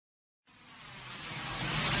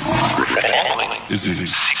is a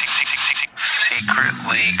Secret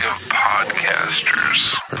League of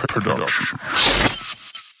Podcasters production.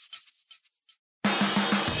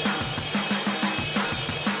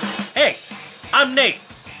 Hey, I'm Nate.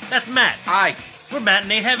 That's Matt. Hi, We're Matt and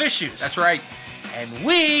Nate Have Issues. that's right. And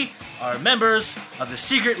we are members of the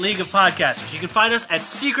Secret League of Podcasters. You can find us at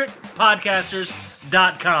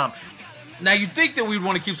secretpodcasters.com. Now, you'd think that we'd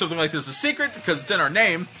want to keep something like this a secret because it's in our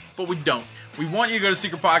name, but we don't. We want you to go to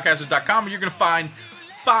secretpodcasters.com and you're going to find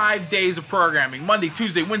 5 days of programming. Monday,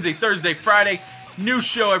 Tuesday, Wednesday, Thursday, Friday. New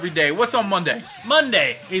show every day. What's on Monday?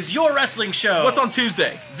 Monday is your wrestling show. What's on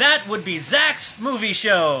Tuesday? That would be Zach's movie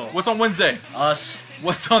show. What's on Wednesday? Us.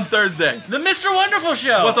 What's on Thursday? The Mr. Wonderful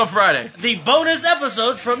show. What's on Friday? The bonus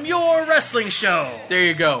episode from your wrestling show. There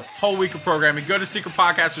you go. Whole week of programming. Go to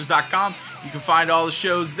secretpodcasters.com. You can find all the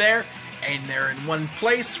shows there, and they're in one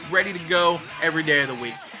place, ready to go every day of the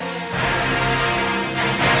week.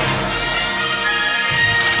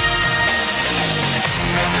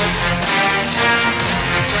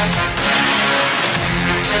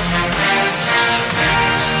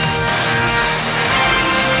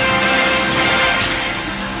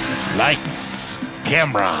 Lights,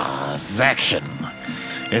 cameras, action.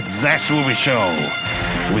 It's Zach's Movie Show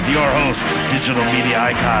with your host, digital media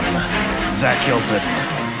icon, Zach Hilton,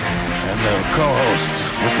 and the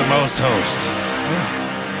co-host with the most host,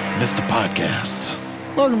 Mr. Podcast.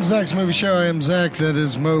 Welcome to Zach's Movie Show. I am Zach. That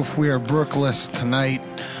is Mof. We are Brookless tonight.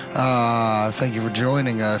 Thank you for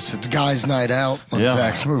joining us. It's Guys Night Out on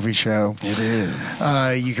Zach's Movie Show. It is.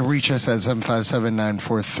 You can reach us at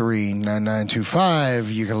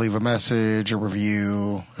 757-943-9925. You can leave a message, a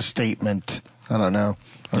review, a statement. I don't know.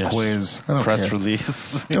 A quiz. I don't Press care.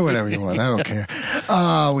 release. Do whatever you want. I don't care.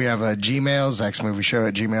 We have a Gmail,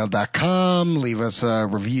 Zach'sMovieShow@gmail.com. Leave us a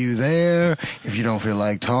review there if you don't feel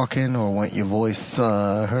like talking or want your voice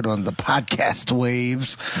heard on the podcast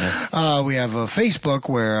waves. Yeah. We have a Facebook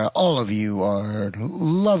where all of you are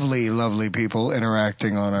lovely, lovely people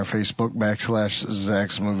interacting on our Facebook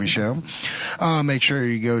 /Zach's Movie Show. Make sure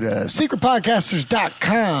you go to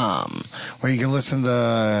secretpodcasters.com where you can listen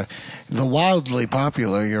to the wildly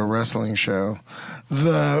popular Your Wrestling Show,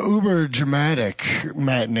 the uber dramatic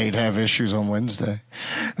Matt and Nate Have Issues on Wednesday,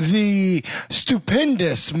 the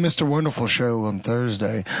stupendous Mr. Wonderful Show on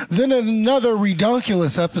Thursday, then another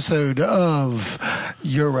redonkulous episode of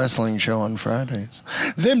Your Wrestling Show on Fridays,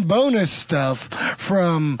 then bonus stuff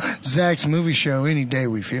from Zach's Movie Show any day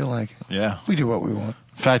we feel like it. Yeah. We do what we want.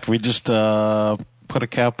 In fact, we just put a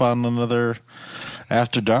cap on another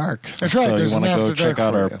After Dark. That's right. So There's you want to an go After check Dark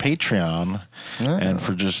out for our you. Patreon, Yeah. and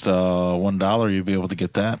for just $1, you'll be able to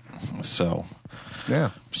get that. So,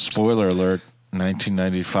 Yeah. spoiler alert: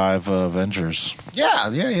 1995 Avengers. Yeah.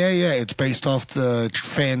 It's based off the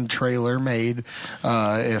fan trailer made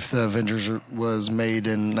if the Avengers was made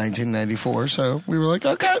in 1994. So we were like,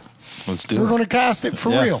 okay, Let's do we're it. going to cast it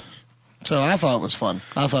for Yeah. real. So I thought it was fun.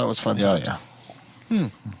 Yeah.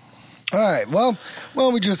 All right. Well,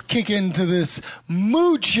 we just kick into this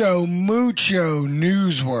mucho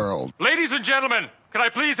news world. Ladies and gentlemen, can I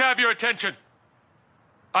please have your attention?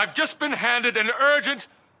 I've just been handed an urgent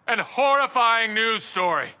and horrifying news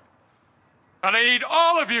story. And I need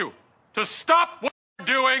all of you to stop what you're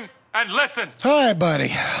doing and listen. All right,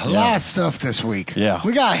 buddy. A lot of stuff this week. Yeah.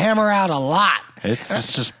 We got to hammer out a lot. It's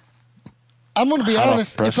just I'm going to be Hot off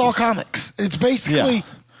honest. presses. It's all comics. It's basically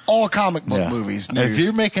all comic book movies. And if News.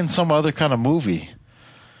 you're making some other kind of movie,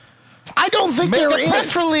 I don't think make there a is.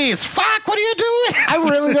 press release. Fuck, what are you doing? I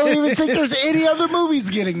really don't even think there's any other movies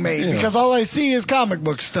getting made because all I see is comic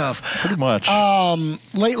book stuff. Pretty much.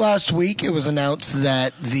 Late last week, it was announced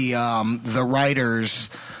that the writers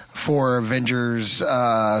for Avengers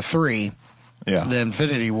 3, the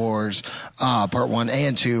Infinity Wars, Part 1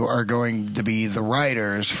 and 2, are going to be the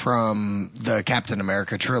writers from the Captain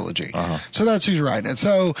America trilogy. So that's who's writing it.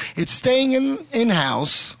 So it's staying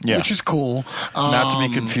in-house, which is cool. Not to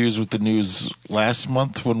be confused with the news last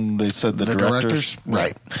month when they said the directors.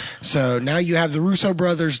 Right. So now you have the Russo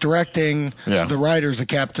brothers directing, the writers of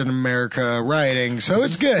Captain America writing. So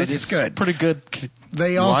it's good. It's good. Pretty good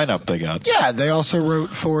lineup they got. Yeah, they also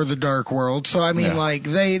wrote Thor: The Dark World. So I mean, like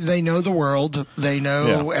they know the world, they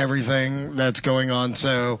know everything that's going on.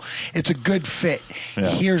 So it's a good fit. Yeah.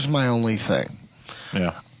 Here's my only thing.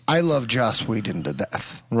 Yeah. I love Joss Whedon to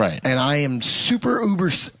death. Right. And I am super uber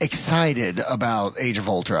excited about Age of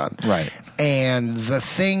Ultron. Right. And the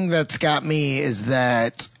thing that's got me is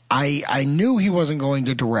that I knew he wasn't going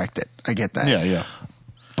to direct it. I get that. Yeah.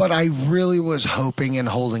 But I really was hoping and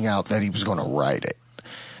holding out that he was going to write it.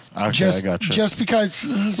 Okay, I got you. Just because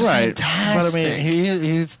he's right. fantastic. But I mean,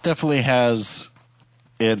 he definitely has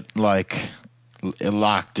it like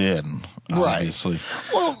locked in, Right. obviously.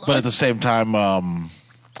 Well, but at the same time, I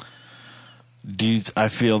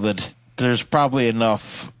feel that there's probably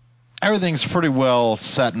enough. Everything's pretty well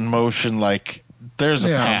set in motion. Like there's a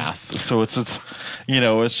path, so it's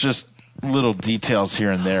it's just little details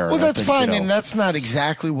here and there. Well, that's fine, and that's not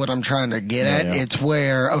exactly what I'm trying to get at. Yeah. It's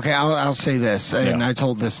where, okay, I'll say this, and I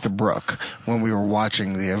told this to Brooke when we were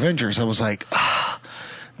watching The Avengers. I was like,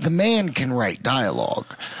 the man can write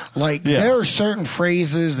dialogue. Like, there are certain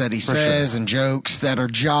phrases that he says and jokes that are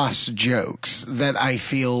just jokes that I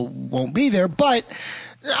feel won't be there, but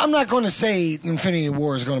I'm not going to say Infinity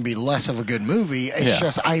War is going to be less of a good movie. It's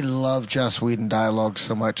just I love Joss Whedon dialogue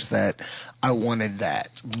so much that I wanted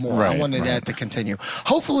that more. Right, I wanted that to continue.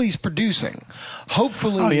 Hopefully he's producing.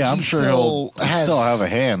 Hopefully I'm he sure still he'll still have a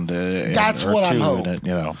hand. That's what I'm hoping.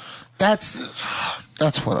 That's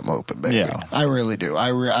what I'm hoping, baby. Yeah. I really do. I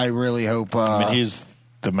really hope. I mean, he's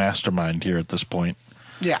the mastermind here at this point.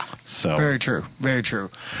 Yeah. So very true. Very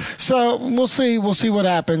true. So we'll see. We'll see what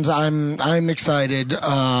happens. I'm excited.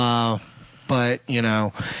 But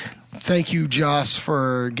thank you, Joss,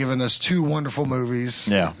 for giving us 2 wonderful movies.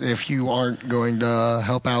 Yeah. If you aren't going to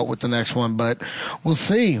help out with the next one, but we'll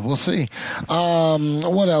see. We'll see.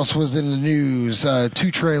 What else was in the news? 2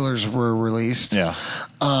 trailers were released. Yeah.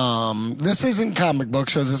 This isn't comic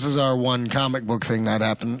book, so this is our one comic book thing that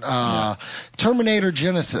happened. Terminator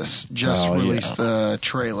Genesis just released a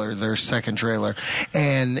trailer, their second trailer.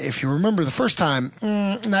 And if you remember the first time,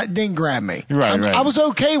 that didn't grab me. Right. I was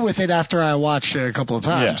okay with it after I watched it a couple of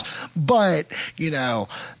times. Yeah. But,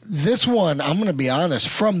 this one, I'm going to be honest,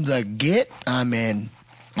 from the get, I'm in.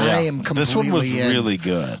 Yeah. I am completely This one was in. really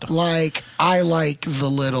good. Like, I like the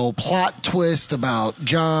little plot twist about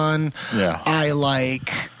John. Yeah. I like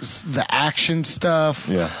the action stuff.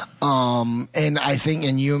 Yeah. And I think,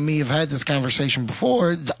 and you and me have had this conversation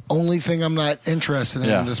before, the only thing I'm not interested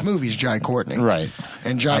in this movie is Jai Courtney. Right.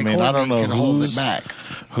 And Jai Courtney I don't know can hold it back.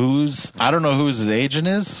 I don't know who his agent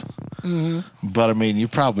is. But I mean, you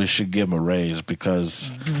probably should give him a raise because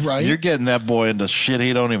you're getting that boy into shit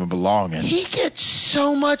he don't even belong in. He gets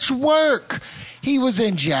so much work. He was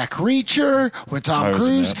in Jack Reacher with Tom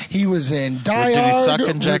Cruise. He was in Die Hard. Did he suck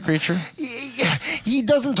in Jack Reacher? He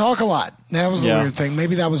doesn't talk a lot. That was a weird thing.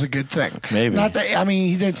 Maybe that was a good thing. Maybe. Not that, I mean,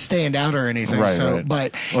 he didn't stand out or anything. Right.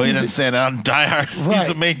 But he didn't stand out in Die Hard. Right. He's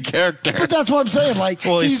the main character. But that's what I'm saying. Like,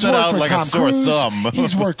 well, he he's stood worked out with like Tom a sore Cruise. thumb.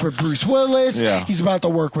 He's worked with Bruce Willis. Yeah. He's about to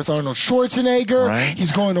work with Arnold Schwarzenegger. Right.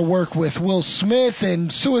 He's going to work with Will Smith in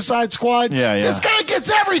Suicide Squad. Yeah. This guy gets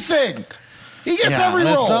everything. He gets every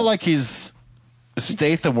role. It's not like he's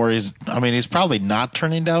Statham where he's probably not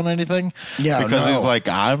turning down anything. Yeah, because he's like,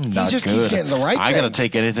 I'm not just good. keeps getting the right I got to things.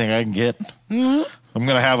 take anything I can get. Mm-hmm. I'm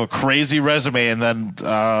going to have a crazy resume, and then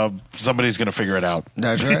somebody's going to figure it out.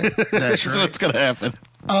 That's right. That's So what's going to happen.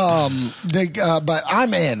 But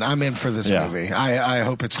I'm in. I'm in for this movie. I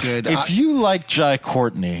hope it's good. If you like Jai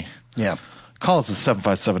Courtney, call us at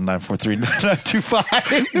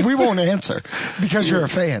 757-943-9925. We won't answer because you're a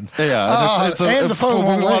fan. Yeah, and the phone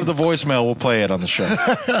won't we want ring. the voicemail. We'll play it on the show.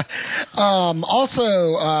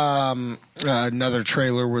 Also, another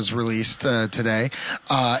trailer was released today.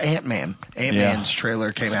 Ant-Man. Ant-Man's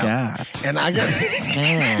trailer came out. And I got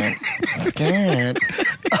Scott.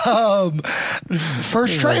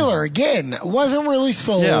 First trailer, again, wasn't really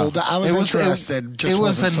sold. I was interested. It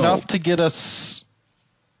was enough to get us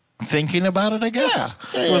thinking about it, I guess.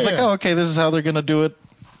 It was like, oh, okay, this is how they're going to do it.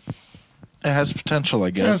 It has potential,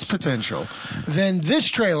 I guess. It has potential. Then this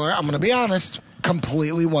trailer, I'm going to be honest,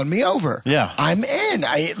 completely won me over. Yeah. I'm in.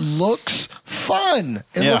 It looks fun.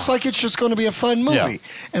 It looks like it's just going to be a fun movie. Yeah.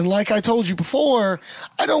 And like I told you before,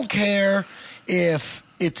 I don't care if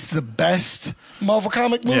it's the best Marvel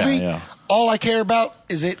comic movie. Yeah. All I care about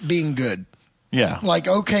is it being good. Yeah. Like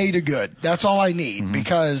okay to good. That's all I need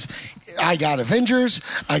because I got Avengers,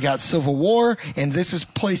 I got Civil War, and this is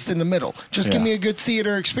placed in the middle. Just give me a good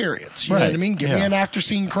theater experience. You know what I mean? Give me an after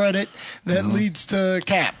scene credit that leads to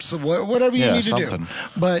caps. Whatever you need to do.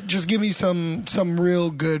 But just give me some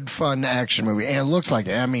real good fun action movie. And it looks like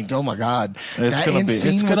it. I mean, oh my God. It's going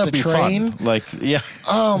to be train. Fun. Like,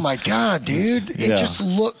 Oh my God, dude. It just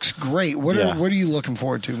looks great. What are you looking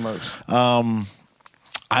forward to most?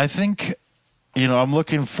 I think I'm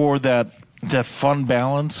looking for that fun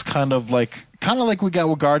balance, kind of like we got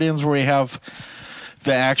with Guardians, where you have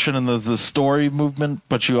the action and the story movement,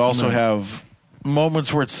 but you also have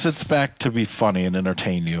moments where it sits back to be funny and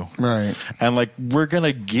entertain you. Right. And like we're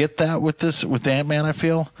gonna get that with Ant-Man, I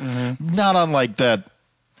feel. Not on like that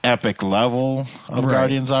epic level of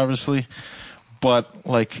Guardians, obviously, but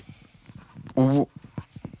like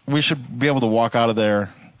we should be able to walk out of there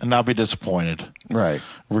and not be disappointed. Right.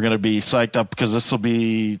 We're going to be psyched up because this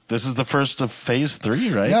is the first of phase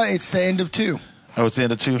 3, right? No, it's the end of 2. Oh, it's the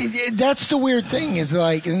end of 2? That's the weird thing is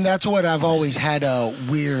like, and that's what I've always had a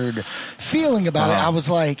weird feeling about it. I was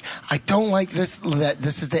like, I don't like this, that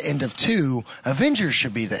this is the end of 2. Avengers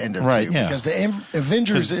should be the end of 2. Yeah. Because the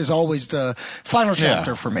Avengers is always the final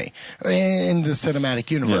chapter for me in the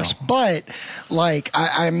cinematic universe. Yeah. But like,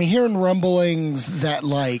 I'm hearing rumblings that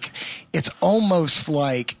like, it's almost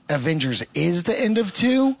like Avengers is the end of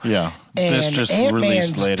 2. Yeah. And this just Ant-Man's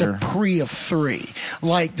released later. the pre of 3.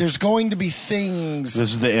 Like, there's going to be things.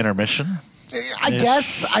 This is the intermission? I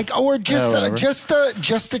guess, or whatever.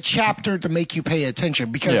 just a chapter to make you pay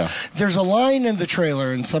attention because there's a line in the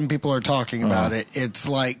trailer and some people are talking about it. It's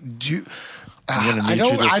like, I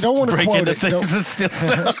don't want to break quote into it. things that still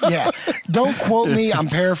sound. Yeah, don't quote me. I'm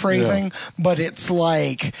paraphrasing, but it's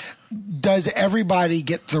like, does everybody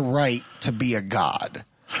get the right to be a god?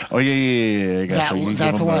 Oh yeah. I got you.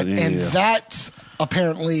 That's a lot, Yeah. that's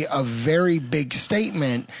apparently a very big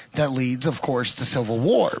statement that leads, of course, to Civil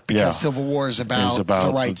War because Civil War is about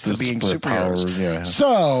the rights to being superheroes. Yeah.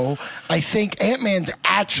 So I think Ant-Man's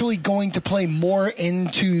actually going to play more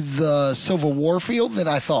into the Civil War field than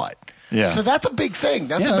I thought. Yeah. So that's a big thing.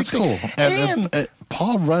 That's a big thing. Cool. And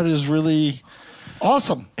Paul Rudd is really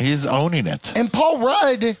awesome. He's owning it. And Paul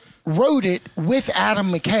Rudd wrote it with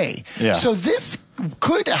Adam McKay. Yeah. So this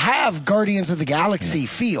could have Guardians of the Galaxy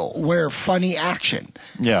feel, where funny action.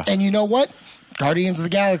 Yeah. And you know what? Guardians of the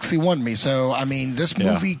Galaxy won me. So, I mean, this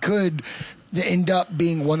movie could end up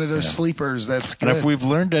being one of those sleepers that's good. And if we've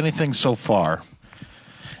learned anything so far,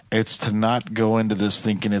 it's to not go into this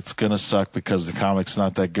thinking it's going to suck because the comic's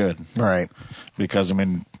not that good. Right. Because, I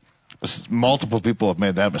mean, multiple people have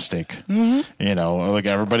made that mistake. Mm-hmm. You know, like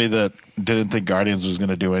everybody that didn't think Guardians was going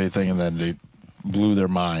to do anything and then they blew their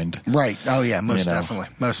mind. Right. Oh, yeah, most definitely.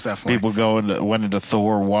 Most definitely. People went into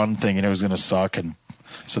Thor 1 thinking it was going to suck and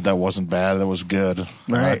said that wasn't bad, that was good.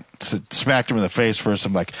 Right. Smacked him in the face first.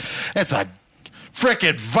 I'm like, it's a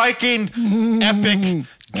freaking Viking epic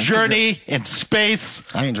journey in space.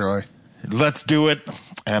 I enjoy. Let's do it.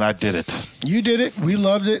 And I did it. You did it. We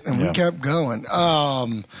loved it, and we kept going.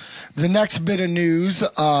 The next bit of news,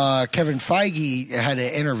 Kevin Feige had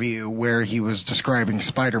an interview where he was describing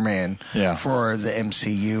Spider-Man for the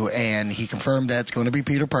MCU, and he confirmed that it's going to be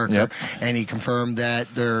Peter Parker, and he confirmed that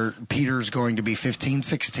Peter's going to be 15,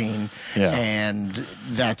 16, and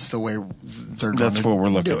that's the way they're going to do it. That's what we're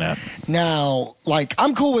looking at. Now, like,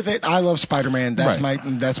 I'm cool with it. I love Spider-Man. That's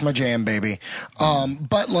my jam, baby.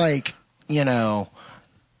 But, like, you know...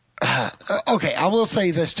 okay, I will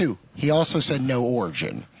say this too. He also said no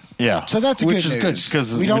origin. Yeah. So that's Which good is news. good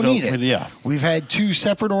because we don't need it. Yeah. We've had 2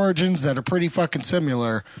 separate origins that are pretty fucking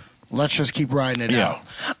similar. Let's just keep riding it out.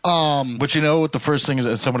 But you know what the first thing is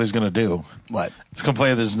that somebody's going to do? What? It's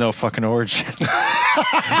complain there's no fucking origin.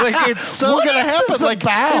 Like, it's so What going to is happen. this Like,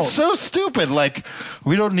 about? it's so stupid. Like,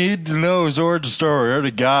 we don't need to know his origin story. We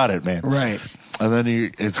already got it, man. Right. And then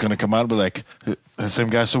it's going to come out and be like, the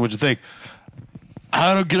same guy, so what'd you think?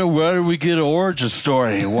 I don't get it. Where do we get an origin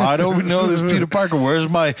story? Why don't we know this Peter Parker?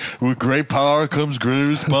 With great power comes great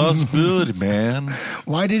responsibility, man.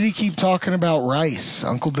 Why did he keep talking about rice?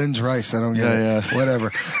 Uncle Ben's rice. I don't get it. Whatever.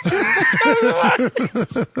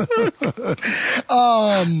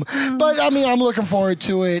 But I mean, I'm looking forward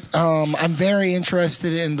to it. I'm very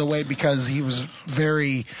interested in the way because he was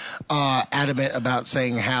very adamant about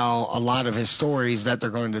saying how a lot of his stories that they're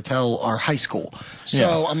going to tell are high school.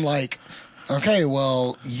 So I'm like, okay,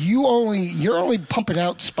 well, you're only pumping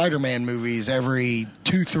out Spider-Man movies every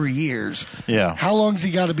 2-3 years. Yeah. How long's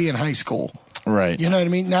he got to be in high school? Right. You know what I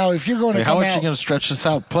mean? Now, if you're going to come how much out, are you going to stretch this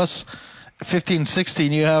out? Plus, 15,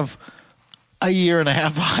 16, you have a year and a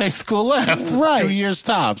half of high school left. Right. 2 years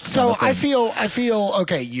tops. So I feel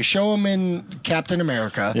okay. You show him in Captain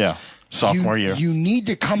America. Yeah. Sophomore year. You need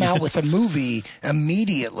to come out with a movie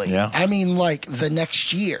immediately. Yeah. I mean, like the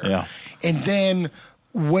next year. Yeah. And then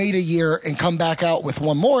wait a year and come back out with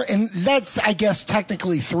one more. And that's, I guess,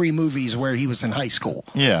 technically 3 movies where he was in high school.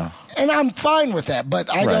 Yeah. And I'm fine with that,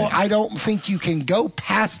 but I don't think you can go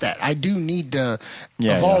past that. I do need to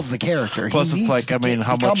evolve the character. Plus, it's like, I mean,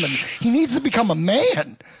 how much he needs to become a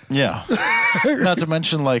man. Yeah. Not to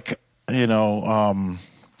mention, like, you know,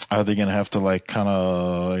 are they going to have to, like, kind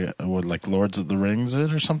of, like Lords of the Rings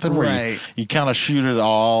it or something? Where Right. you kind of shoot it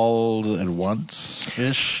all at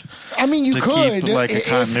once-ish? I mean, you to could. keep, like, a if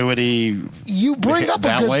continuity. You bring up a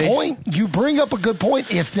that good way? point. You bring up a good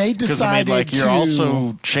point. If they Because, decided I mean, like, you're to...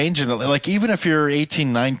 also changing it. Like, even if you're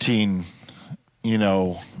 18, 19, you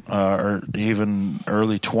know, or even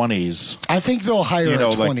early 20s. I think they'll hire You know,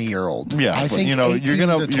 a like- 20-year-old. Yeah, I but, think you know, 18 you're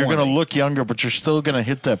gonna to you're gonna 20. look younger, but you're still gonna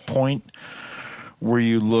hit that point where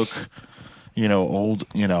you look, you know, old,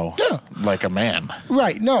 you know, like a man.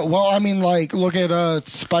 Right. No. Well, I mean, like, look at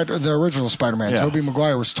the original Spider-Man. Yeah. Tobey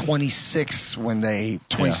Maguire was 27 when they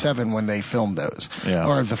filmed those. Yeah.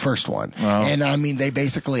 Or the first one. Wow. And I mean, they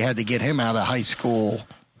basically had to get him out of high school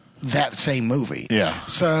that same movie. Yeah.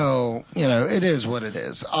 So, you know, it is what it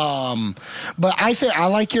is. But I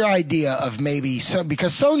like your idea of maybe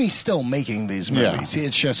because Sony's still making these Yeah. movies.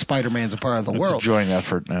 It's just Spider-Man's a part of the It's world. a joint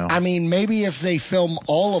effort now. I mean, maybe if they film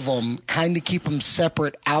all of them, kind of keep them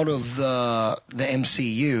separate out of the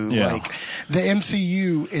MCU. Yeah. Like the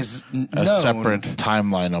MCU is a known. separate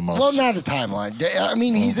timeline almost. Well, not a timeline. I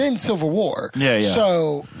mean, he's in Civil War. Yeah, yeah.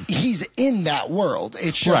 So he's in that world.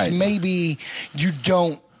 It's just Right. maybe you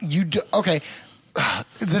do. Okay,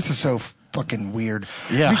 this is so fucking weird.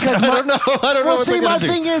 Yeah. Because I don't know. I don't know well, what see, they're my gonna do.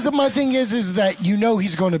 thing is that you know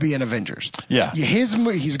he's going to be in Avengers. Yeah. He's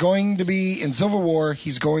going to be in Civil War.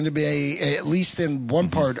 He's going to be at least in one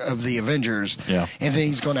part of the Avengers. Yeah. And then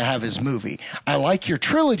he's going to have his movie. I like your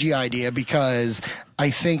trilogy idea because I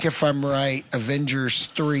think if I'm right, Avengers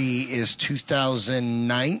 3 is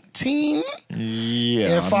 2019.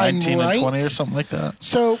 Yeah, If I'm 19 right- and 20 or something like that.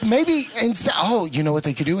 So maybe instead, you know what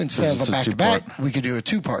they could do instead This of is a a back-to-back, two-part. we could do a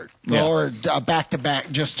two-part Yeah. or a back-to-back,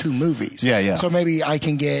 just two movies. Yeah, yeah. So maybe I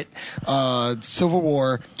can get Civil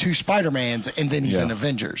War, two Spider-Mans, and then he's Yeah. in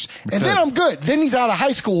Avengers, We and then could. I'm good. Then he's out of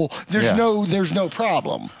high school. There's Yeah. no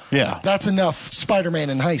problem. Yeah. That's enough Spider-Man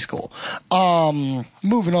in high school.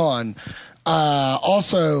 Moving on.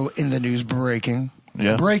 Also in the news, breaking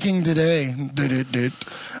today.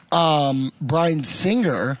 Bryan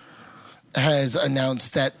Singer has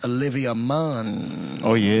announced that Olivia Munn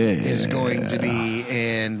Oh yeah, is going to be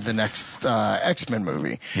in the next X-Men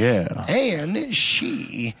movie. Yeah. And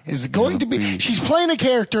she is going to be, she's playing a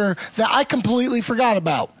character that I completely forgot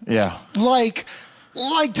about. Yeah. Like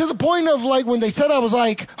to the point of like when they said, I was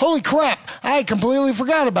like, holy crap, I completely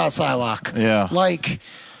forgot about Psylocke. Yeah. Like,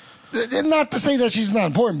 and not to say that she's not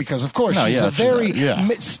important, because of course No, she's yeah, a very she's not,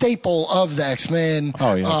 yeah. staple of the X-Men.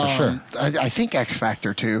 Oh, yeah, for sure. I think X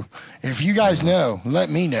Factor too. If you guys know, let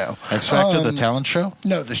me know. X Factor, the talent show.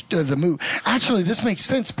 No, the movie. Actually, this makes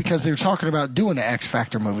sense because they're talking about doing an X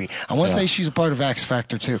Factor movie. I want to Yeah. say she's a part of X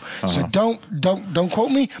Factor too. So don't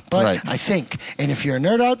quote me, but Right. I think. And if you're a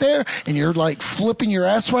nerd out there and you're like flipping your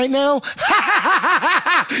ass right now,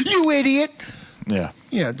 you idiot. Yeah.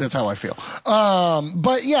 Yeah, that's how I feel.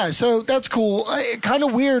 But yeah, so that's cool. Kind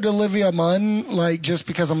of weird, Olivia Munn, like just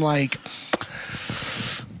because I'm like,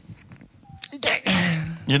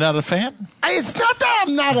 You're not a fan? it's not that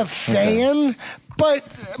I'm not a fan, but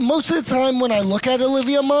most of the time when I look at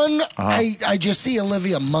Olivia Munn, I just see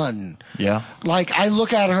Olivia Munn. Yeah. Like I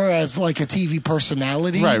look at her as like a TV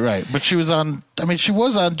personality. Right. But she was on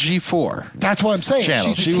G4. That's what I'm saying.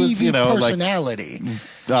 Channel. She's a She TV was, you know, like, personality.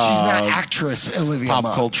 She's not actress Olivia Pop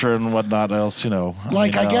Munn. culture and whatnot else, you know. I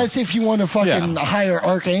guess if you want to fucking Yeah. hire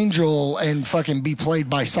Archangel and fucking be played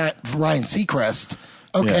by Ryan Seacrest,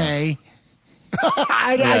 okay.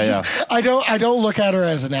 I don't look at her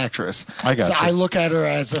as an actress. I got so you. I look at her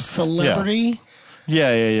as a celebrity.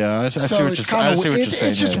 Yeah. I see So what it's you're kinda saying.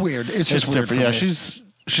 it's just weird. It's just weird different. for Yeah, me.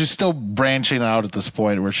 she's still branching out at this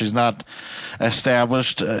point where she's not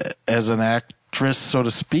established as an actress, so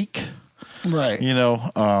to speak. Right. You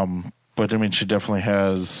know, but I mean, she definitely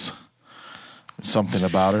has something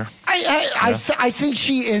about her. I think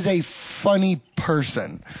she is a funny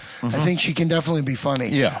person. I think she can definitely be funny.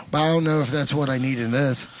 Yeah. But I don't know if that's what I need in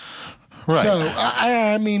this. Right. So,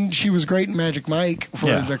 I mean, she was great in Magic Mike for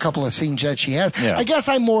Yeah. the couple of scenes that she has. Yeah. I guess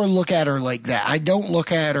I more look at her like that. I don't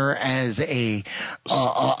look at her as a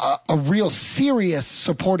real serious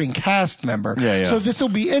supporting cast member. Yeah. So this will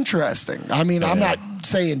be interesting. I mean, I'm not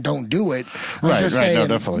saying don't do it. I'm Right. just No, saying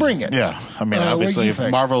definitely. bring it. Yeah. I mean, What do obviously, you if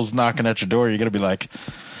think? Marvel's knocking at your door, you're going to be like,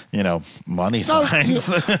 you know, money No, signs.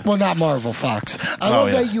 well, not Marvel, Fox. I Oh,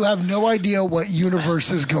 love yeah. that you have no idea what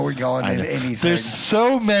universe is going on I in know. anything. There's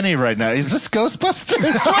so many right now. Is this Ghostbusters?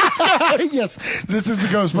 Yes, this is the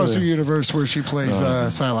Ghostbuster universe where she plays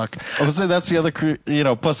Psylocke. I would say that's the other, you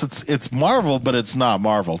know. Plus, it's Marvel, but it's not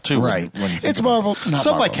Marvel too. Right. When you think It's about Marvel, it. not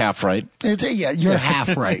So I'm like Marvel. half right. You're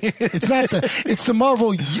half right. It's not it's the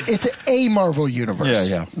Marvel. It's a Marvel universe.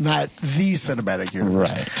 Yeah. Not the cinematic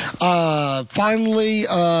universe. Right. Finally,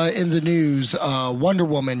 in the news, Wonder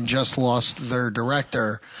Woman just lost their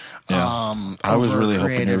director. I was over really hoping you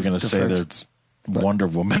were creative going to say differences. that Wonder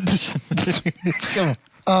Woman.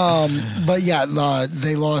 But yeah,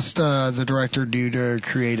 they lost the director due to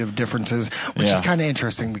creative differences, which is kind of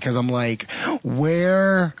interesting because I'm like,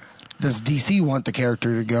 where does DC want the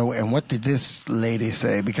character to go, and what did this lady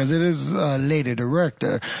say? Because it is a lady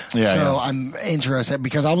director. So I'm interested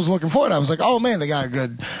because I was looking for it. I was like, oh man, they got a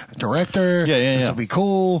good director. This will be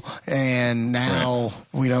cool. And now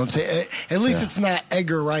we don't say, at least it's not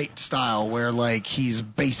Edgar Wright style where like he's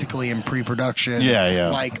basically in pre-production.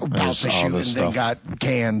 Like about to shoot and then got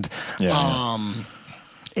canned.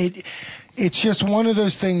 It's just one of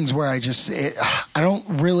those things where I don't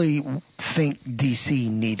really think DC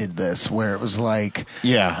needed this. Where it was like,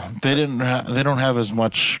 they don't have as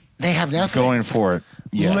much. They have nothing going for it.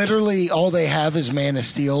 Yet. Literally, all they have is Man of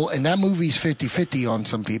Steel, and that movie's 50-50 on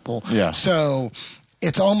some people. So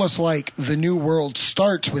it's almost like the new world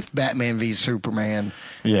starts with Batman v Superman.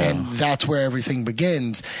 And that's where everything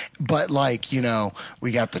begins. But, like, you know,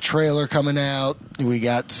 we got the trailer coming out. We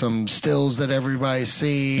got some stills that everybody's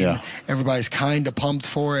seen. Everybody's kind of pumped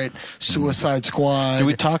for it. Suicide Squad. Did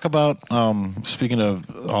we talk about, speaking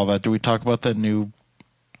of all that, did we talk about that new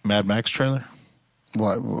Mad Max trailer?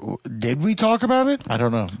 What did we talk about it? I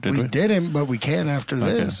don't know. Did we? We didn't, but we can after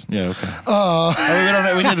this. Yeah, okay.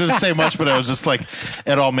 I mean, we didn't say much, but I was just like,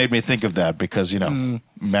 it all made me think of that because, you know,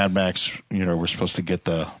 Mad Max, you know, we're supposed to get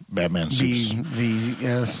the Batman suits.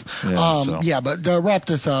 Yes. But to wrap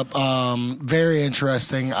this up, very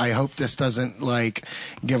interesting. I hope this doesn't, like,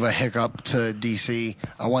 give a hiccup to DC.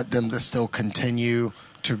 I want them to still continue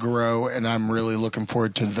to grow, and I'm really looking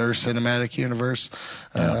forward to their cinematic universe.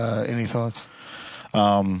 Any thoughts?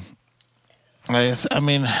 I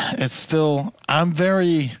mean, it's still,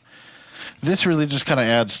 this really just kind of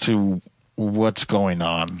adds to what's going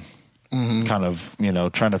on, kind of, you know,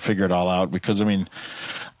 trying to figure it all out because, I mean,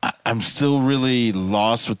 I'm still really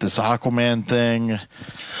lost with this Aquaman thing.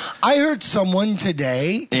 I heard someone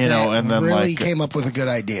today and then really came up with a good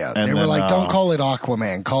idea. They were like, don't call it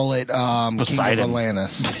Aquaman, call it King of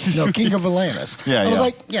Atlantis. No, King of Atlantis. I was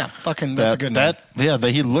like, that's a good name.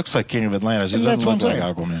 He looks like King of Atlantis. He doesn't look like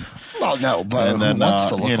Aquaman. Well, no, but who wants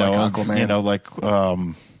to look like Aquaman? You know, like,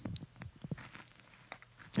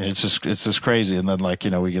 it's just crazy. And then, like, you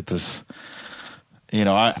know, we get this. You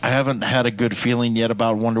know, I haven't had a good feeling yet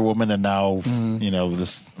about Wonder Woman, and now, you know,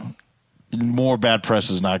 this more bad press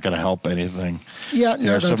is not going to help anything.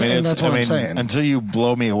 That's what I'm saying. Until you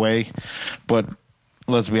blow me away. But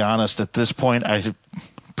let's be honest, at this point, I'm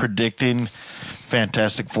predicting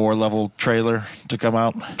Fantastic Four level trailer to come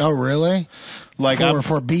out. Oh, really? Like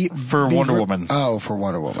for Wonder Woman. Oh, for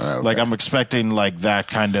Wonder Woman. Okay. Like I'm expecting like that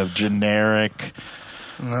kind of generic.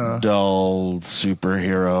 Dull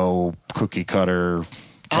superhero cookie cutter.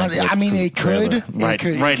 I mean, it could.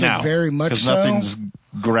 Right now, very much because nothing's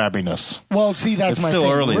grabbing us. Well, see, that's it's my still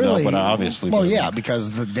thing. Early really, though, but obviously. Well, yeah,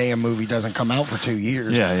 because the damn movie doesn't come out for 2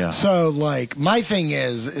 years. Yeah. So, like, my thing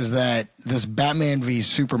is that this Batman v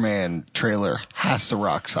Superman trailer has to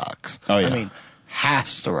rock socks. Oh yeah. I mean,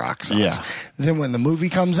 has to rock socks. Yeah. Then when the movie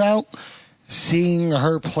comes out, seeing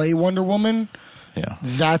her play Wonder Woman. Yeah.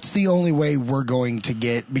 That's the only way we're going to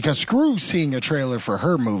get, because screw seeing a trailer for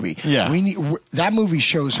her movie. Yeah. That movie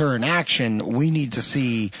shows her in action. We need to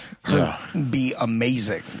see her be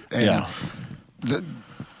amazing. And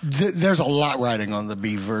there's a lot riding on the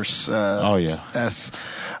B verse S. That's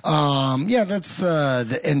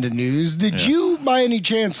the end of news. Did you, by any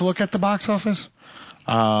chance, look at the box office?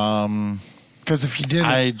 Because if you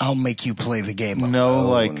didn't, I'll make you play the game. No,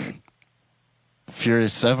 like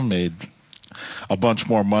Furious 7 made a bunch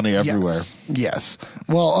more money everywhere. Yes.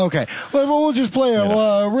 Well, okay. Well, we'll just play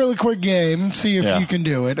a really quick game, see if you can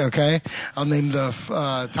do it, okay? I'll name the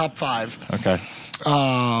top 5. Okay.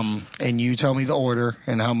 And you tell me the order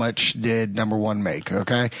and how much did number 1 make,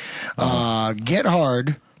 okay? Get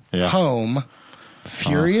Hard, Home,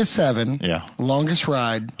 Furious 7, Longest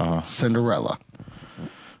Ride, Cinderella.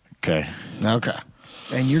 Okay. Okay.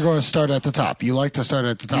 And you're going to start at the top. You like to start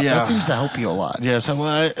at the top. Yeah. That seems to help you a lot. Yeah, so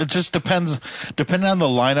it just depends. Depending on the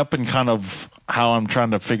lineup and kind of how I'm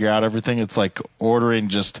trying to figure out everything, it's like ordering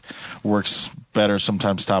just works better.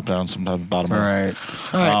 Sometimes top down, sometimes bottom up. All right.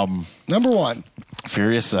 Number 1.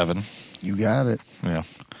 Furious 7. You got it. Yeah.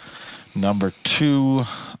 Number 2,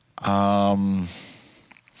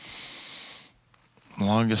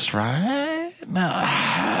 Longest Ride?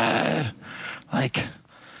 No.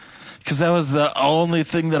 Because that was the only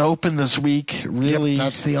thing that opened this week, really. Yep,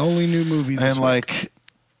 that's the only new movie this week.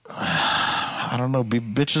 I don't know,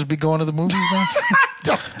 bitches be going to the movies now?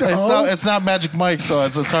 Don't know. It's not Magic Mike, so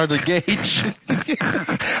it's hard to gauge.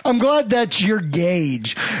 I'm glad that's your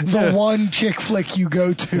gauge, the one chick flick you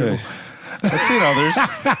go to. I've seen others.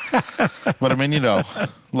 But I mean,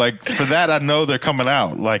 like for that, I know they're coming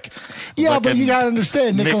out. Like, yeah, like but you gotta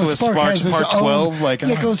understand, Nicholas Sparks has his Part own. 12. Like,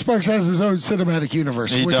 Nicholas Sparks has his own cinematic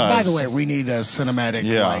universe. He Which, does. by the way, we need a cinematic.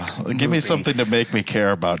 give me movie. something to make me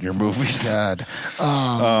care about your movies. God.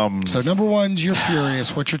 So number one's You're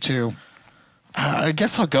Furious. What's your two? I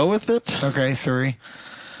guess I'll go with it. Okay, three.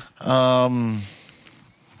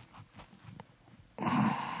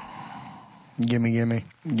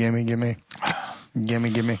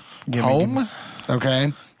 Gimme. Home?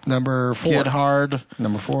 Okay. Number four. Get Hard.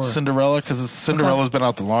 Number four. Cinderella, because Cinderella's been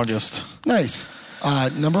out the longest. Nice.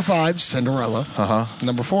 Number five, Cinderella. Uh-huh.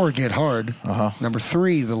 Number four, Get Hard. Uh-huh. Number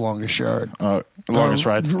three, The Longest Yard. Longest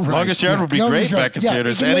Ride. Right. Longest Yard would be Longest great Yard. back in Yeah,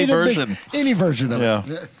 theaters. you Any made a big- version. Any version of Yeah.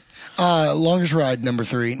 it. Longest Ride, number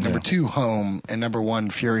three. Number two, Home. And number one,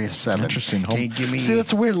 Furious 7. Interesting. Can you Home. give me... See,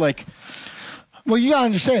 that's weird. Like, Well, you gotta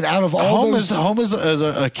understand, out of all Home those... is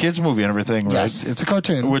a kid's movie and everything, right? Yes, it's a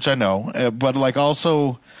cartoon. Which I know. But, like,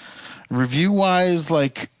 also, review-wise,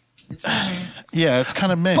 like, yeah, it's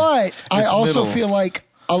kind of meh. But I It's also middle. feel like,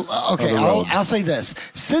 okay, the road. I'll say this.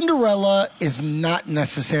 Cinderella is not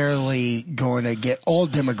necessarily going to get all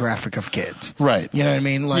demographic of kids. Right. You know what I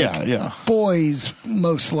mean? Like, Yeah. boys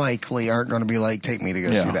most likely aren't going to be like, take me to go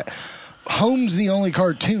Yeah. see that. Home's the only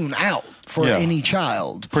cartoon out for Yeah. any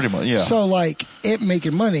child. Pretty much, yeah. So, like, it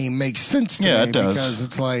making money makes sense to Yeah, me it does. because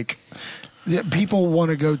it's like... people want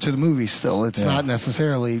to go to the movies still. It's not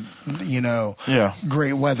necessarily, Yeah.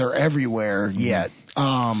 great weather everywhere yet.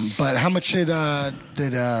 But how much did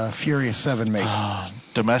Furious 7 make?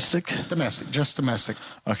 Domestic? Just domestic.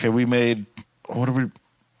 Okay, we made, what did we,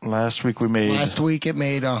 last week we made Last week it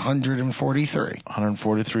made 143.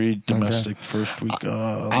 143 domestic first week.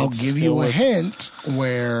 I'll give you a hint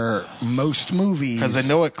where most movies... Because I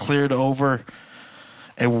know it cleared over,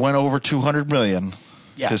 it went over 200 million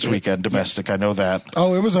this weekend domestic. I know that.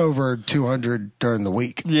 Oh, it was over 200 during the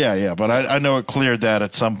week. Yeah, but I know it cleared that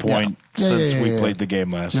at some point since we played the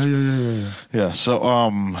game last. Yeah. So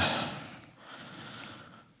I'm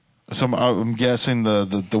guessing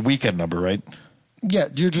the weekend number, right? Yeah,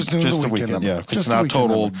 you're just doing Just the the weekend weekend, number. yeah. 'Cause Just it's not the weekend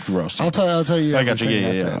total number. gross. I'll tell you. I got you. everything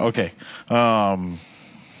Yeah. at that. Okay.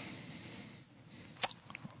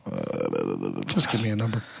 Just give me a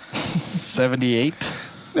number. 78.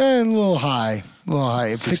 And a little high.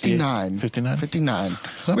 68. 59. 59?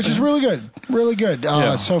 Which is really good. Really good.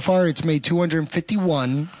 Yeah. So far, it's made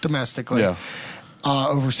 251 domestically. Yeah.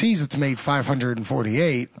 Overseas, it's made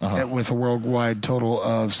 548 with a worldwide total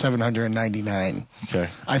of 799. Okay.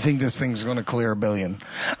 I think this thing's going to clear $1 billion.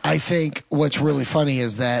 I think what's really funny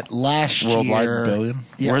is that last Worldwide year... billion?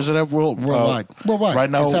 Yeah. Where's it at? Worldwide. Right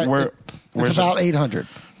now, It's where's it's about it? 800.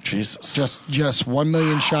 Jesus. Just 1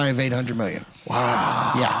 million shy of 800 million.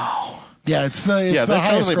 Wow. Yeah, it's the Yeah, the they're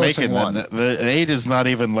highest totally grossing making one. that. The 8 is not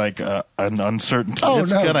even like an uncertainty. Oh,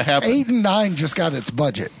 it's no. going to happen. 8 and 9 just got its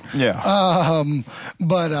budget. Yeah.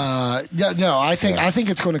 I think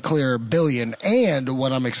it's going to clear $1 billion. And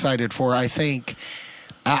what I'm excited for, I think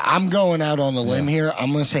I'm going out on a limb here.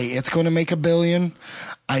 I'm going to say it's going to make $1 billion.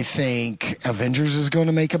 I think Avengers is going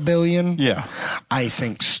to make $1 billion. Yeah. I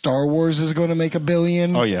think Star Wars is going to make $1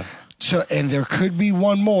 billion. Oh, yeah. So, and there could be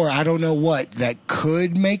one more. I don't know what that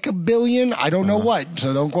could make $1 billion. I don't know what.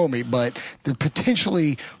 So don't quote me. But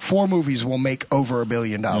potentially 4 movies will make over $1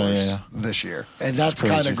 billion this year, and that's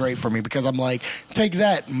kind of great for me because I'm like, take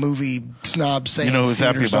that, movie snob saying You know who's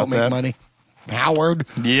happy theaters about don't make that? money. Howard.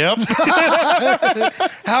 Yep.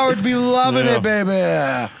 Howard be loving Yeah. it,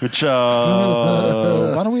 baby. Which,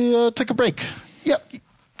 why don't we take a break? Yep.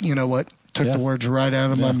 You know what? Took Yeah. the words right out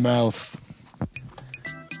of my mouth.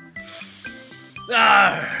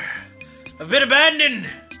 I've been abandoned,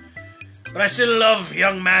 but I still love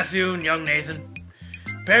young Matthew and young Nathan.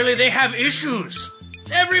 Apparently they have issues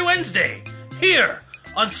every Wednesday here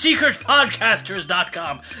on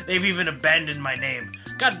secretpodcasters.com. They've even abandoned my name.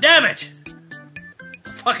 God damn it!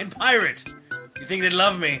 Fucking pirate. You think they'd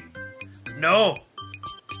love me? No.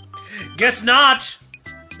 Guess not.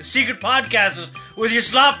 The Secret Podcasters with your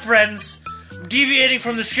slop friends. I'm deviating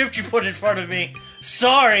from the script you put in front of me.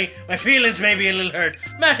 Sorry, my feelings may be a little hurt.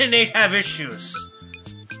 Matt and Nate have issues.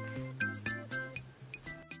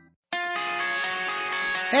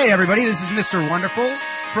 Hey everybody, this is Mr. Wonderful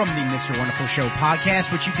from the Mr. Wonderful Show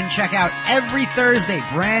podcast, which you can check out every Thursday.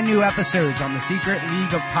 Brand new episodes on the Secret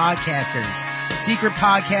League of Podcasters.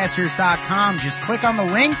 Secretpodcasters.com. Just click on the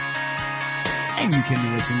link and you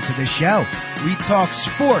can listen to the show. We talk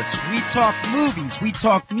sports, we talk movies, we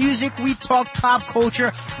talk music, we talk pop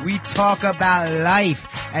culture, we talk about life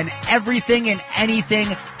and everything and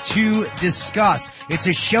anything to discuss. It's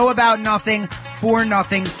a show about nothing for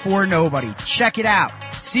nothing, for nobody. Check it out.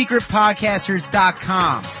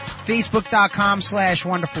 SecretPodcasters.com.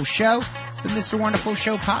 Facebook.com/Wonderful Show. The Mr. Wonderful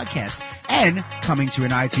Show podcast. And coming to an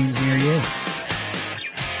iTunes near you.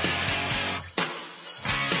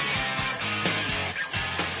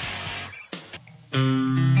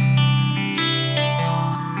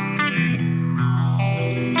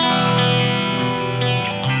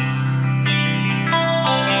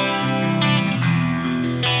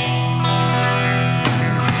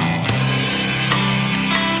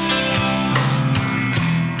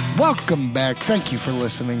 Welcome back. Thank you for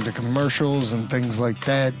listening to commercials and things like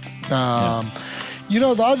that. You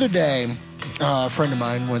know, the other day, a friend of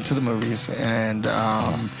mine went to the movies, and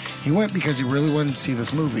he went because he really wanted to see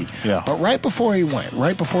this movie. Yeah. But right before he went,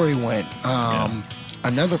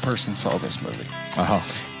 another person saw this movie.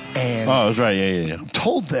 And Oh, that's right. Yeah.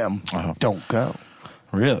 told them, don't go.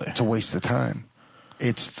 Really? It's a waste of time.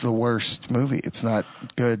 It's the worst movie. It's not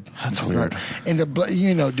good. That's weird.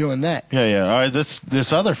 Doing that. Yeah. All right,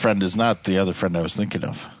 this other friend is not the other friend I was thinking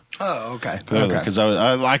of. Oh, okay. Because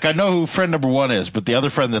I know who friend number one is, but the other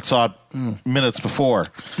friend that saw it minutes before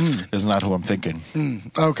is not who I'm thinking.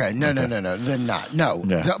 Okay. No. Then not. No.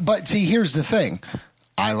 Yeah. But see, here's the thing.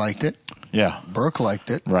 I liked it. Yeah. Brooke liked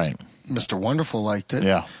it. Right. Mr. Wonderful liked it.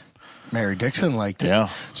 Yeah. Mary Dixon liked it. Yeah.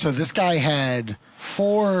 So this guy had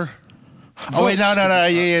 4. Oh wait, no.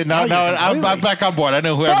 Yeah. No. I'm Really? back on board. I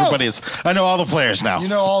know who everybody is. I know all the players now. You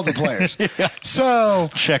know all the players. Yeah. So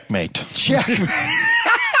Checkmate. check.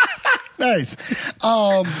 Nice.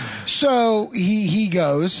 So he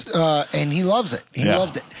goes and he loves it. He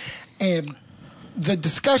loved it. And the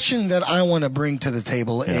discussion that I want to bring to the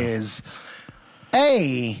table is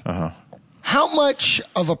how much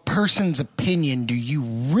of a person's opinion do you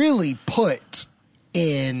really put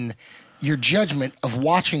in your judgment of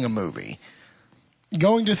watching a movie,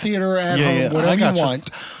 going to theater at home, whatever you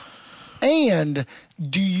want, and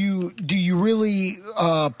do you really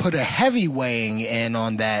put a heavy weighing in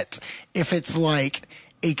on that if it's like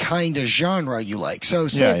a kind of genre you like? So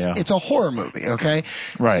it's a horror movie, okay?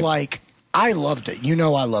 Right. Like I loved it. You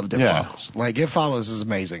know I loved It Yeah. Follows. Like It Follows is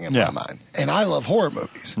amazing in my mind. And I love horror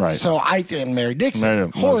movies. Right. So and Mary Dixon, Mary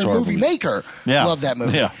horror loves horror movie movies. maker, Yeah. loved that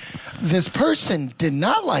movie. Yeah. This person did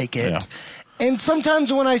not like it. Yeah. And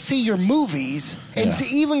sometimes when I see your movies, and to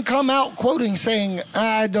even come out quoting saying,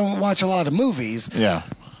 I don't watch a lot of movies, Yeah.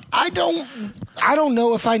 I don't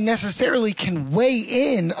know if I necessarily can weigh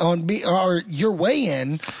in on or your weigh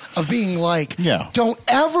in of being like, don't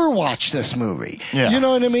ever watch this movie. Yeah. You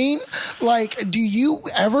know what I mean? Like, do you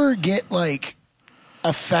ever get like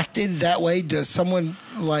affected that way? Does someone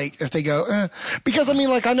like if they go because I mean,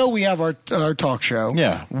 like, I know we have our talk show.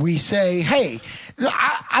 Yeah. We say, hey,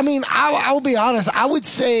 I'll be honest. I would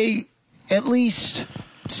say at least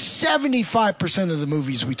 75% of the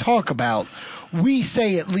movies we talk about, we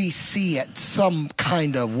say at least see it some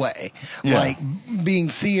kind of way, like being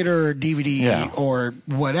theater or DVD or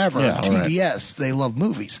whatever, TBS. They love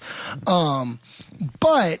movies,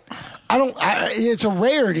 but it's a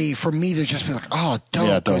rarity for me to just be like, oh,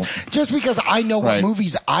 don't. Just because I know what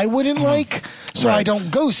movies I wouldn't like, so I don't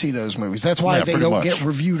go see those movies. That's why they don't get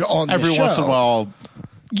reviewed on the show. Every once in a while.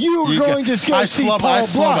 You're going to go see Paul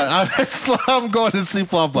Blart. I'm going to see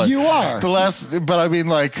Paul Blart. You are. But I mean,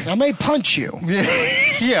 like, I may punch you.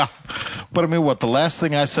 Yeah. But I mean, what? The last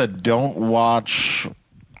thing I said, don't watch.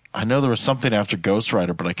 I know there was something after Ghost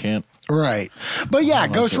Rider, but I can't. Right. But yeah,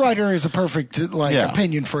 Ghost Rider is a perfect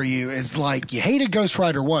opinion for you. Is like you hated Ghost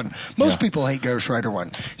Rider 1. Most people hate Ghost Rider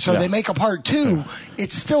 1. So they make a part 2.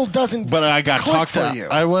 It still doesn't. But I got talked to you.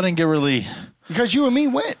 I wouldn't get really. Because you and me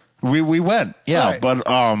went. We went, but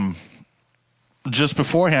just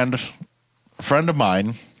beforehand, a friend of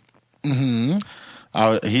mine,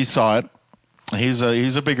 he saw it. He's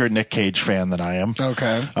a bigger Nick Cage fan than I am.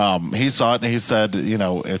 Okay. He saw it and he said,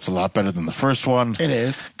 it's a lot better than the first one. It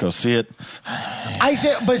is. Go see it. I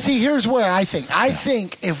think, but see, here's where I think. I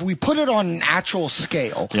think if we put it on an actual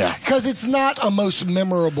scale, because it's not a most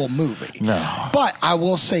memorable movie. No. But I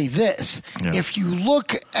will say this: if you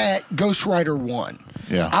look at Ghost Rider 1,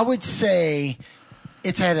 I would say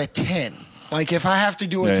it's at a 10. Like, if I have to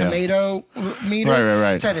do a tomato meter,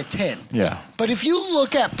 it's at a 10. Yeah. But if you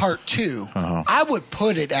look at part 2, I would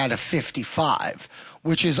put it at a 55,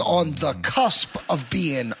 which is on the cusp of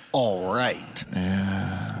being all right.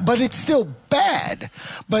 Yeah. But it's still bad.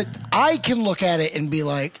 But I can look at it and be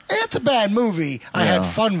like, it's a bad movie. I had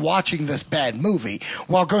fun watching this bad movie.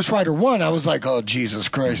 While Ghost Rider 1, I was like, oh, Jesus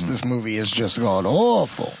Christ, this movie has just gone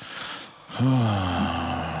awful.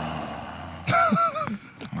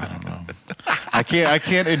 I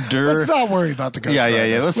can't endure. Let's not worry about the Ghost Rider.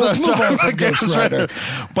 Yeah. Let's move on from Ghost Rider.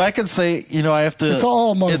 But I can say, I have to. It's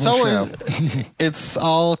all Marvel show. It's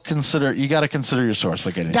all consider. You got to consider your source,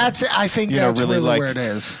 like anything. I think that's really where it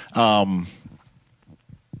is.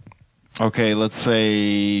 Okay, let's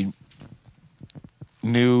say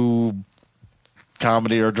new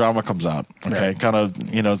comedy or drama comes out. Okay, Right. kind of,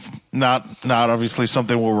 it's not obviously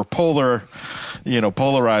something where we're polarized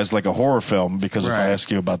like a horror film, because if I Right.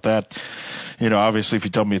 ask you about that, obviously if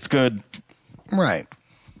you tell me it's good, Right.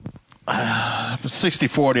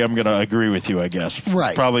 60-40, I'm going to agree with you, I guess.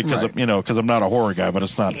 Right, Probably because, right. because I'm not a horror guy, but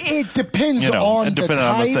it's not. It depends it on the depends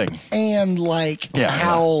on the type thing. and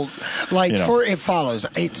how for It Follows.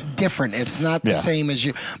 It's different. It's not the Yeah. same as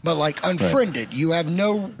you. But like Unfriended, you have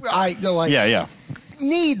no Yeah.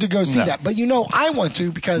 need to go see No. that. But I want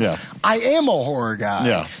to because Yeah. I am a horror guy.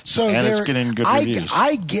 Yeah. So And it's getting good reviews.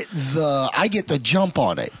 I get the jump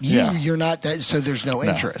on it. You're not that. So there's no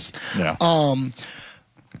interest. Yeah.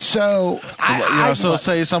 So so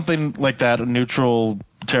say something like that, a neutral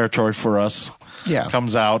territory for us, Yeah.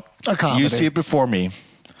 comes out. A comedy. You see it before me.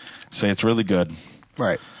 Say it's really good.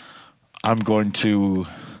 right. I'm going to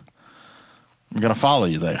follow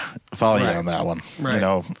you there. Follow you Right. on that one. Right.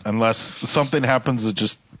 Unless something happens that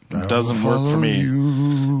just doesn't work for me.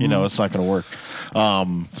 It's not going to work.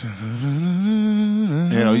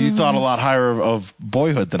 You thought a lot higher of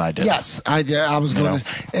Boyhood than I did. Yes, I was going to,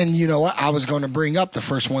 and you know what? I was going to bring up the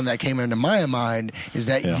first one that came into my mind is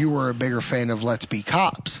that Yeah. you were a bigger fan of Let's Be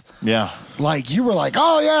Cops. Yeah. Like you were like,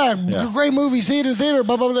 oh yeah, Yeah. great movie, see it in theater,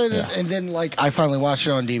 blah blah blah, Yeah. and then I finally watched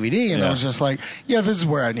it on DVD, and Yeah. I was just like, yeah, this is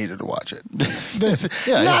where I needed to watch it. This,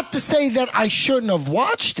 Yeah, not to say that I shouldn't have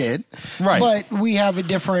watched it, Right. But we have a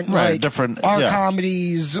different, Right, different, Our yeah.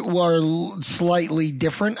 comedies are slightly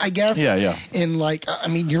different, I guess. Yeah. In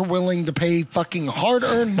you're willing to pay fucking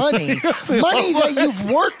hard-earned money, money that you've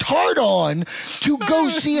worked hard on to go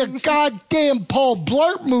see a goddamn Paul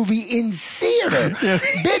Blart movie in theater.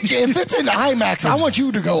 Bitch, if it's in IMAX, I want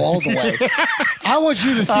you to go all the way. I want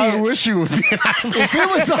you to see I it. wish you would be. If it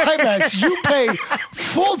was IMAX, you pay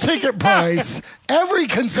full ticket price, every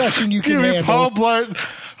concession you can Give me handle. Paul Blart.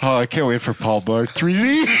 Oh, I can't wait for Paul Blart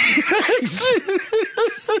 3D.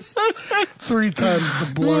 3 times the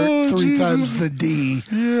Blart, 3 times the D,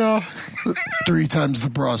 Yeah. 3 times the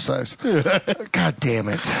bra size. God damn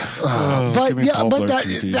it! give me Paul Blart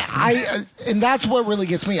 3D. And that's what really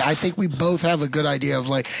gets me. I think we both have a good idea of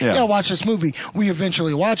Yeah. watch this movie. We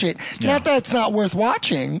eventually watch it. Yeah. Not that it's not worth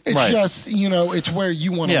watching. It's Right. just it's where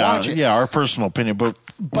you want to Yeah, watch it. yeah, our personal opinion, but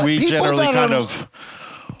we people generally that kind are- of.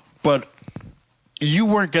 But you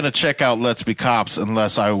weren't going to check out Let's Be Cops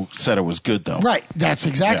unless I said it was good, though. Right. That's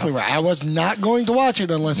exactly Yeah. right. I was not going to watch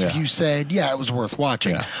it unless if Yeah. you said, it was worth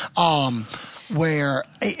watching. Yeah. Where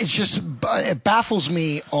it's just, it baffles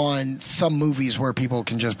me on some movies where people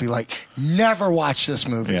can just be like, never watch this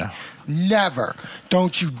movie. Yeah. Never.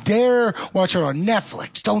 Don't you dare watch it on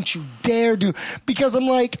Netflix. Don't you dare because I'm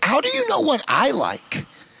like, how do you know what I like?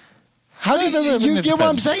 How do you get what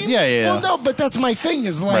I'm saying? Yeah. Well, no, but that's my thing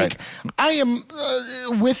is Right. I am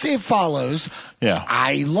with It Follows. Yeah.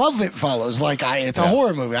 I love It Follows. It's a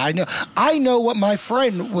horror movie. I know what my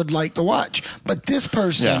friend would like to watch, but this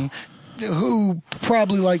person who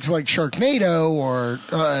probably likes Sharknado or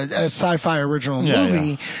a sci-fi original Yeah,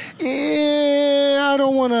 movie, I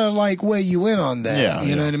don't want to weigh you in on that. Yeah,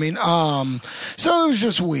 you know what I mean? So it was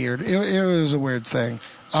just weird. It was a weird thing.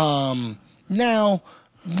 Now,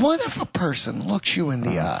 what if a person looks you in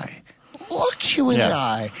the eye? Looks you in the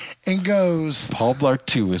eye and goes, Paul Blart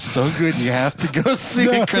 2 is so good, you have to go see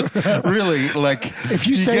it. Because really, if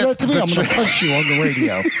you say get that to me, the I'm going to punch you on the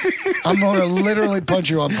radio. I'm going to literally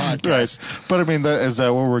punch you on podcast. Right. But I mean, is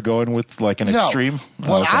that where we're going with an extreme?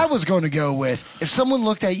 What Okay. I was going to go with, if someone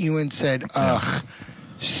looked at you and said, ugh,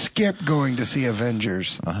 skip going to see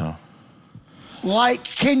Avengers. Uh-huh.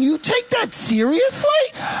 Can you take that seriously?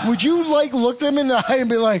 Would you look them in the eye and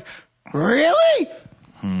be like, really?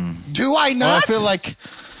 Do I not? Well, I feel like,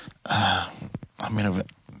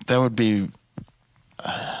 that would be.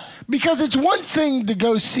 Because it's one thing to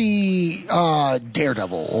go see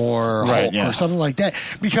Daredevil or Hulk or something like that.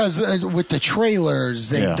 Because with the trailers,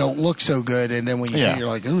 they don't look so good. And then when you see it, you're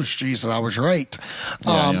like, oh, Jesus, I was right.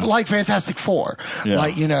 Like Fantastic Four.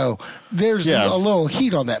 Yeah. There's a little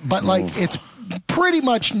heat on that. But it's pretty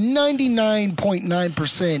much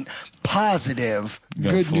 99.9% positive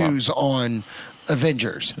good news on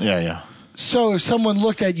Avengers. Yeah. So if someone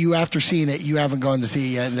looked at you after seeing it, you haven't gone to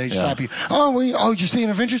see it yet, and they stop you. Oh, you're seeing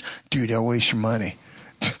Avengers? Dude, don't waste your money.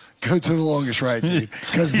 Go to The Longest Ride, dude.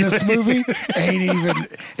 Because this movie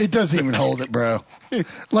it doesn't even hold it, bro.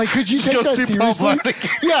 Like, could you take that seriously?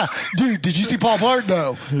 Yeah. Dude, did you see Paul Blart?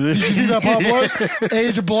 No. Did you see that Paul Blart?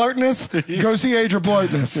 Age of Blartness? Go see Age of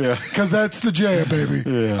Blartness. Yeah. Because that's the jam, baby.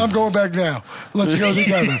 Yeah. I'm going back now. Let's go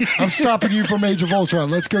together. I'm stopping you from Age of Ultron.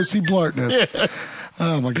 Let's go see Blartness. Yeah.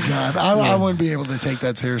 Oh, my God. I wouldn't be able to take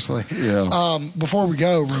that seriously. Yeah. Before we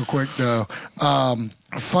go, real quick, though,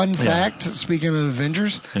 fun fact, speaking of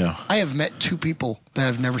Avengers, I have met 2 people that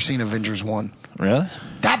have never seen Avengers 1. Really?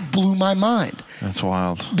 That blew my mind. That's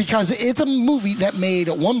wild. Because it's a movie that made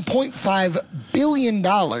 $1.5 billion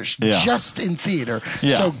just in theater.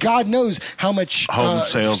 Yeah. So God knows how much home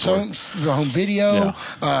sales, home video,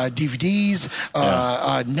 DVDs,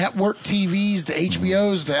 network TVs, the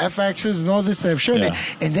HBOs, the FXs, and all this that have shown it.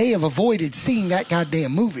 And they have avoided seeing that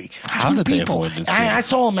goddamn movie. How did they avoid it? I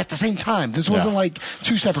saw them at the same time. This wasn't like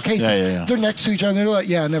 2 separate cases. They're next to each other. They're like,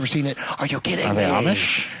 I've never seen it. Are you kidding me? Are they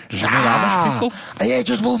Amish? Does it mean Amish people? Yeah, it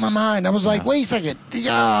just blew my mind. I was like, wait a second.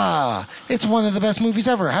 Yeah, it's one of the best movies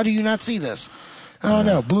ever. How do you not see this? Oh,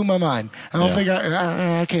 no, blew my mind. I don't think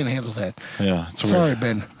I can't handle that. Yeah, it's weird. Sorry,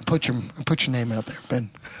 Ben. I put your name out there,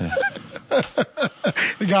 Ben. Yeah.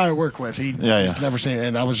 The guy I work with, he's never seen it,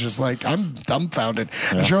 and I was just like, I'm dumbfounded.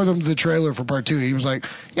 Yeah. I showed him the trailer for part 2. He was like,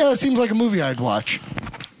 yeah, it seems like a movie I'd watch.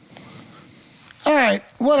 All right,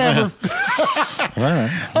 whatever. All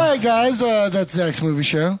right, guys, that's Zach's Movie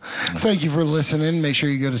Show. Thank you for listening. Make sure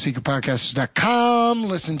you go to secretpodcasters.com.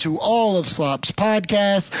 Listen to all of Slop's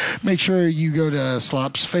podcasts. Make sure you go to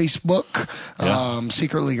Slop's Facebook,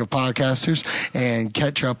 Secret League of Podcasters, and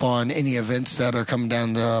catch up on any events that are coming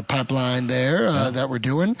down the pipeline there that we're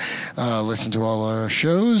doing. Listen to all our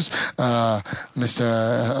shows.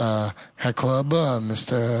 Mr. Hat Club,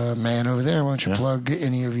 Mr. Man over there, why don't you plug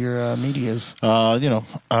any of your medias?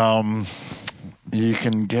 You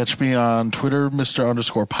can catch me on Twitter,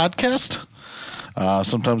 Mr._podcast.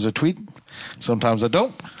 Sometimes I tweet, sometimes I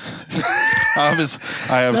don't. I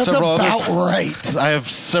have That's several about right. I have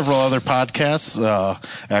several other podcasts.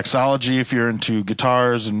 Axology, if you're into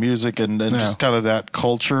guitars and music and just kind of that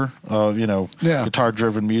culture of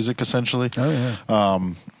guitar-driven music, essentially. Oh yeah.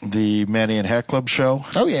 The Manny and Hat Club show.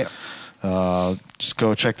 Oh yeah. Just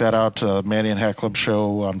go check that out. Manny and Hat Club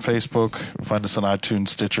show on Facebook. Find us on iTunes,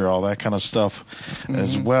 Stitcher, all that kind of stuff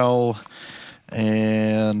as well.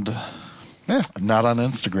 And not on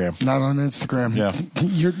Instagram. Not on Instagram. Yeah.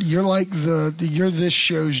 You're like you're this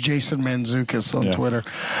show's Jason Mantzoukas on Twitter.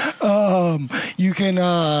 You can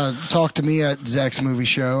talk to me at Zach's Movie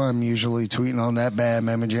Show. I'm usually tweeting on that bad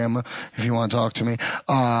Mamma Jamma if you want to talk to me.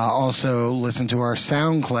 Also listen to our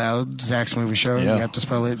SoundCloud, Zach's Movie Show. You have to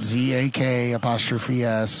spell it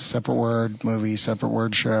ZAK_S, separate word, movie, separate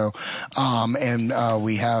word show. And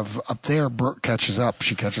we have up there, Brooke catches up.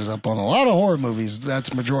 She catches up on a lot of horror movies.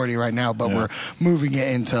 That's majority right now, but we're moving it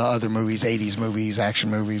into other movies, 80s movies, action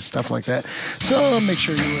movies, stuff like that. So make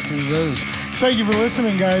sure you listen to those. Thank you for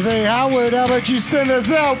listening, guys. Hey, Howard, how about you send us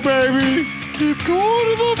out, baby? Keep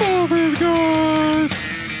going to the movies, guys.